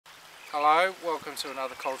Hello, welcome to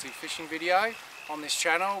another quality fishing video. On this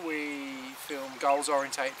channel we film goals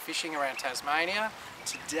orientated fishing around Tasmania.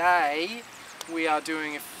 Today we are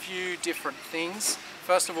doing a few different things.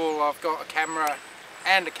 First of all, I've got a camera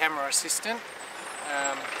and a camera assistant,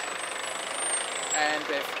 and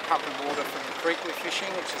they're pumping water from the creek we're fishing,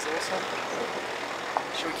 which is awesome.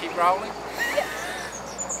 Should we keep rolling?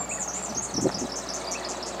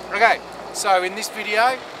 Okay, so in this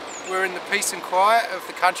video we're in the peace and quiet of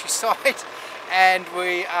the countryside and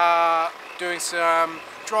we are doing some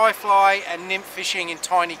dry fly and nymph fishing in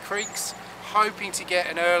tiny creeks, hoping to get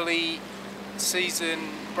an early season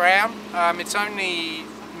brown. It's only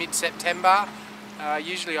mid-September.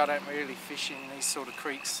 Usually I don't really fish in these sort of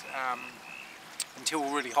creeks until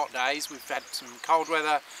really hot days. We've had some cold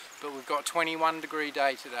weather, but we've got a 21-degree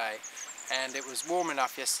day today and it was warm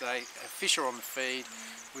enough yesterday. Fish are on the feed.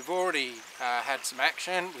 We've already had some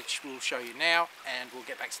action, which we'll show you now, and we'll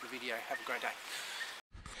get back to the video. Have a great day.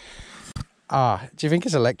 Ah, do you think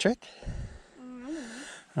it's electric?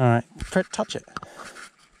 Alright, touch it.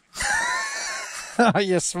 Oh,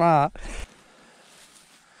 you're smart.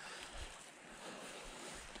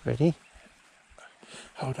 Ready?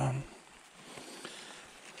 Hold on.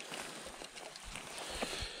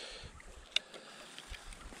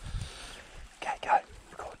 Okay, go.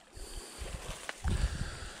 Record.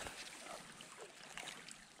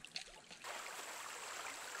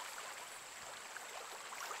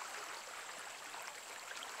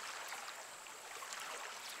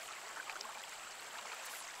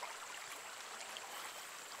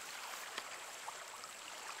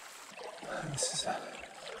 This is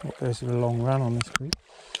what goes with a long run on this creek.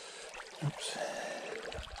 Oops.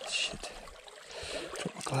 Shit.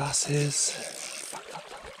 Drop my glasses. Fuck.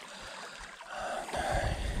 Oh no.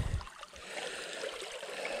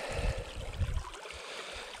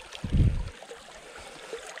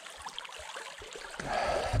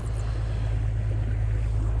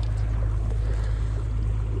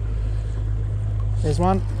 There's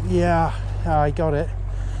one. Yeah, I got it.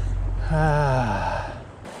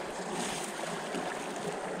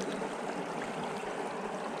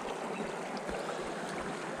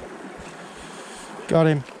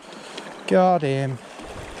 Got him.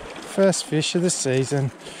 First fish of the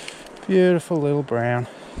season. Beautiful little brown.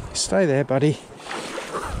 Stay there, buddy.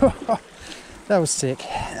 That was sick.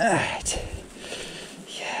 Alright.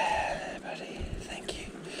 Yeah, buddy. Thank you.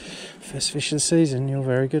 First fish of the season. You're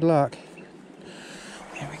very good luck.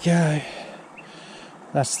 There we go.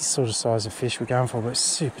 That's the sort of size of fish we're going for, but it's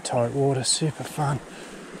super tight water, super fun.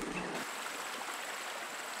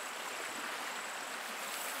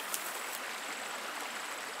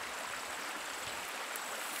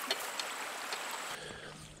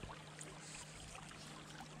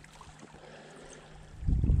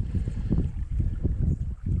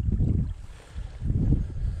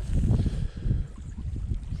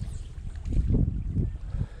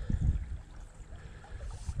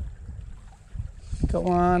 Got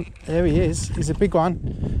one. There he is. He's a big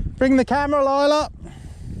one. Bring the camera, Lila.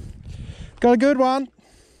 Got a good one.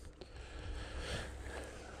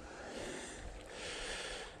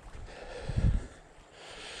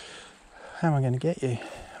 How am I going to get you?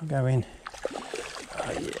 I'll go in.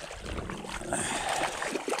 Oh yeah.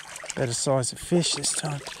 Better size of fish this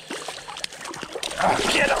time. Oh,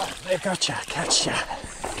 get off. There, gotcha. Catch ya.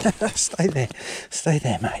 Stay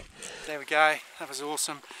there, mate. There we go. That was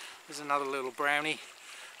awesome. There's another little brownie.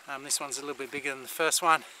 This one's a little bit bigger than the first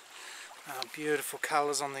one. Beautiful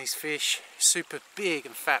colours on these fish. Super big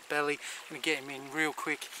and fat belly. I'm going to get him in real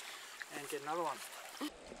quick and get another one.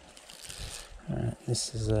 Alright,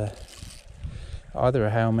 this is either a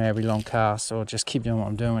Hail Mary long cast or just keep doing what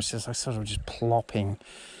I'm doing, which is like sort of just plopping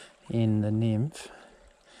in the nymph.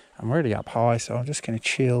 I'm really up high, so I'm just going to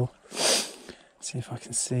chill. See if I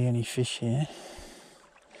can see any fish here.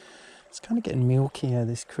 It's kind of getting milkier,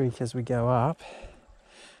 this creek, as we go up.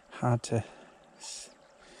 Hard to...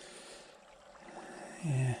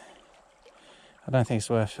 Yeah. I don't think it's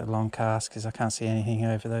worth a long cast because I can't see anything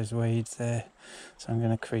over those weeds there. So I'm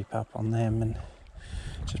going to creep up on them and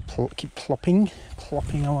just keep plopping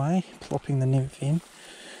away, plopping the nymph in.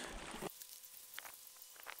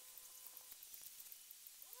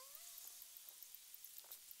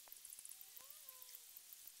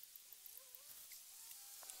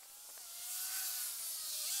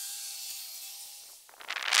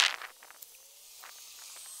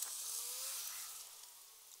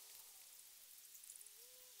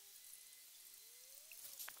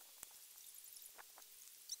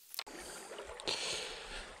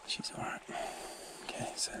 She's alright. Okay,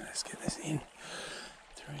 so let's get this in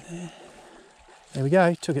through there. There we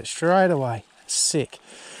go, took it straight away. Sick.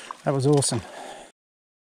 That was awesome.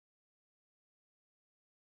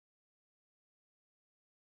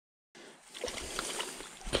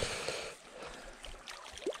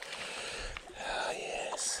 Oh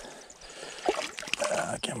yes.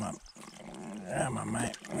 Come on. Come on,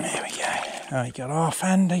 mate. There we go. Oh, he got off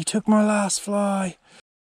and he took my last fly.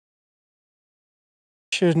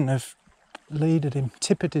 Shouldn't have leaded him,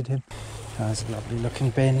 tippeted him. Oh, there's a lovely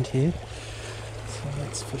looking bend here. So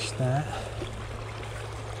let's fish that.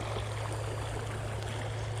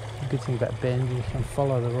 The good thing about bend, you can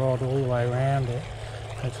follow the rod all the way around it.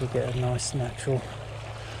 Hopefully get a nice natural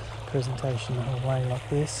presentation the whole way like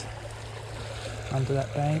this, under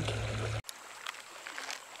that bank.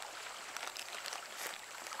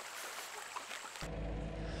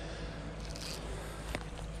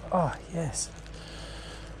 Oh yes.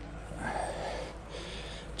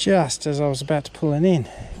 Just as I was about to pull it in,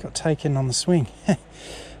 got taken on the swing.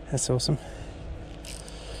 That's awesome.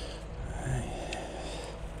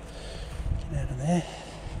 Get out of there.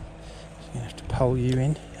 I'm gonna have to pole you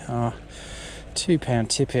in. Oh, £2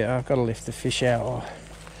 tippet. I've got to lift the fish out, or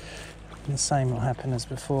the same will happen as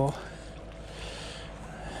before.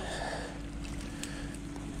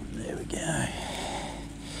 There we go.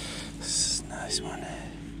 This is a nice one.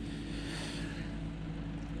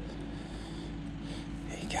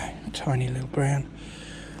 There you go. Tiny little brown.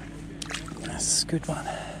 That's a good one.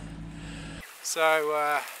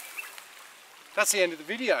 So that's the end of the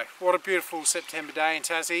video. What a beautiful September day in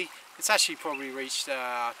Tassie. It's actually probably reached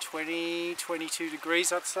 22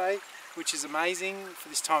 degrees, I'd say, which is amazing for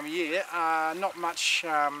this time of year. Not much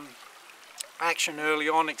action early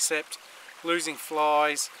on, except losing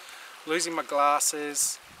flies, losing my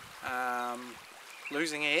glasses,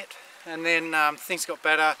 losing it, and then things got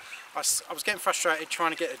better. I was getting frustrated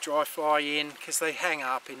trying to get a dry fly in because they hang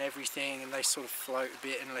up in everything and they sort of float a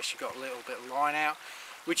bit unless you've got a little bit of line out,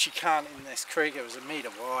 which you can't in this creek. It was a metre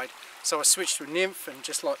wide, so I switched to a nymph and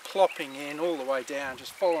just like plopping in all the way down,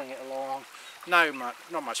 just following it along.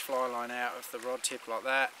 Not much fly line out of the rod tip like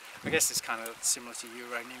that. I guess it's kind of similar to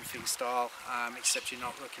Euro nymphing style, except you're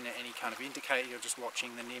not looking at any kind of indicator, you're just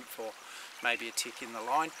watching the nymph or maybe a tick in the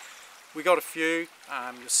line. We got a few,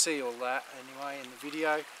 you'll see all that anyway in the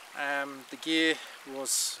video. The gear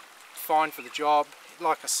was fine for the job.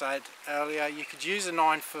 Like I said earlier, you could use a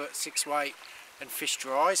 9-foot 6-weight and fish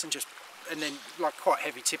dries and then like quite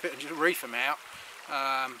heavy tip it and just reef them out.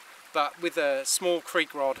 But with a small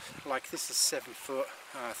creek rod, like this is 7-foot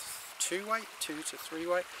 2-weight, 2 to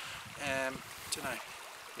 3-weight, don't know,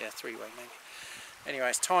 yeah, 3-weight maybe.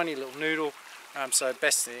 Anyways, tiny little noodle. So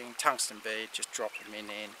best thing, tungsten bead, just drop them in.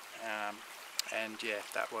 And yeah,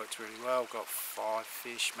 that worked really well. Got 5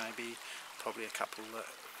 fish maybe, probably a couple that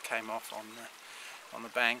came off on the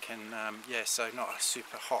bank, and yeah, so not a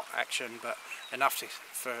super hot action, but enough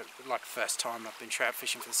for like first time I've been trout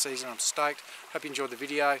fishing for the season. I'm stoked. Hope you enjoyed the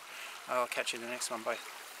video. I'll catch you in the next one. Bye.